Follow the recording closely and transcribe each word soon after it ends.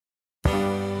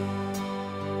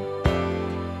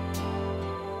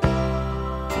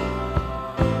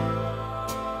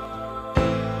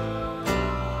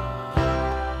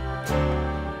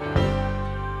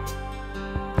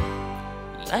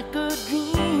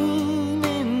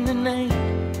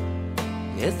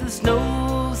As the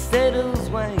snow settles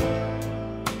white,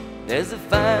 there's a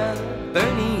fire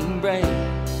burning bright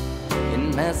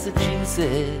in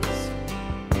Massachusetts.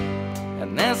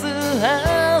 And there's a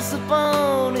house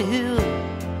upon a hill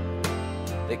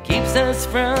that keeps us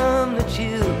from the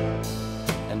chill.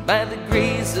 And by the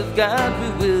grace of God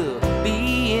we will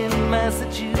be in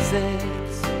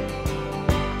Massachusetts.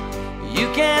 You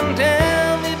can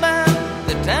tell me about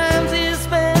the times you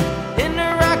spent in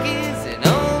the Rockies and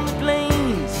on the plains.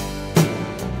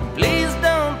 Please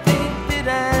don't think that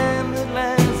I'm the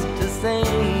last to say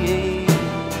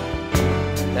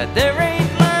that there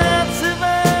ain't lots of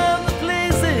other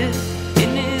places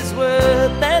in this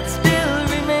world that still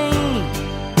remain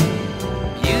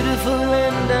beautiful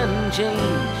and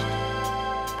unchanged,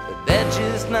 but they're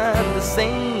just not the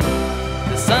same.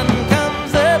 The sun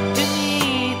comes up to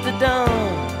meet the dawn,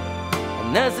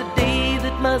 and there's a day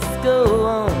that must go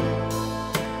on.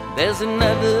 There's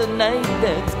another night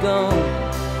that's gone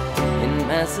in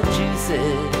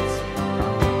Massachusetts.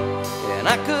 And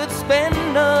I could spend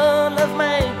all of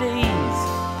my days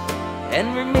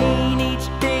and remain each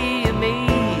day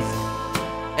amazed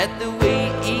at the way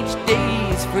each day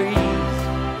is phrased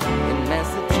in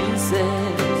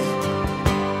Massachusetts.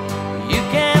 You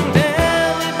can tell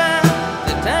me about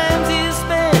the times you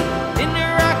spent in the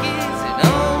Rockies and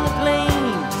on the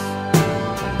plains.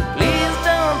 Please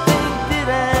don't think that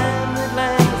I'm the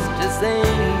last to say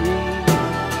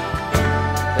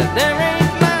that there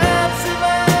ain't lots of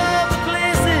other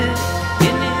places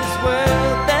in this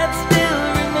world that still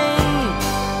remain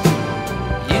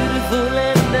beautiful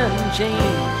and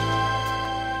unchanged,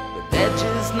 but they're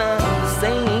just not the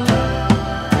same.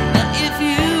 Now if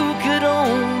you could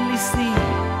only see,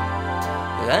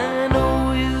 I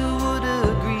know you would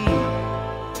agree,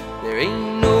 there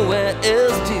ain't nowhere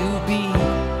else to be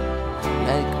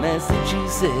like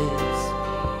Massachusetts.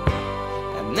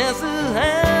 And there's a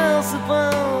house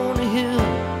upon a hill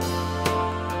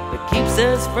that keeps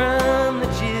us from the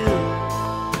chill.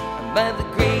 And by the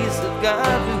grace of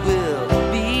God we will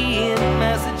be in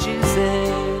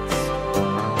Massachusetts.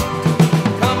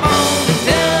 Come on and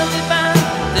tell me about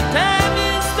the time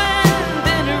you spent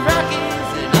in the Rockies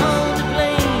and on the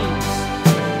plains.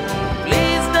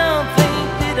 Please don't think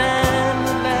that I'm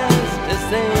the last to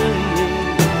say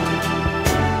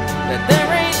that there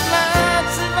ain't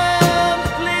lots of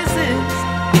other places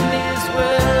in this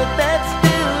world that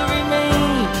still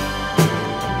remain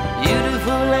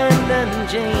beautiful and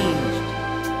unchanged,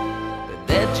 but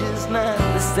they're just not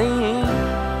the same.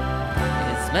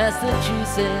 It's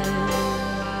Massachusetts.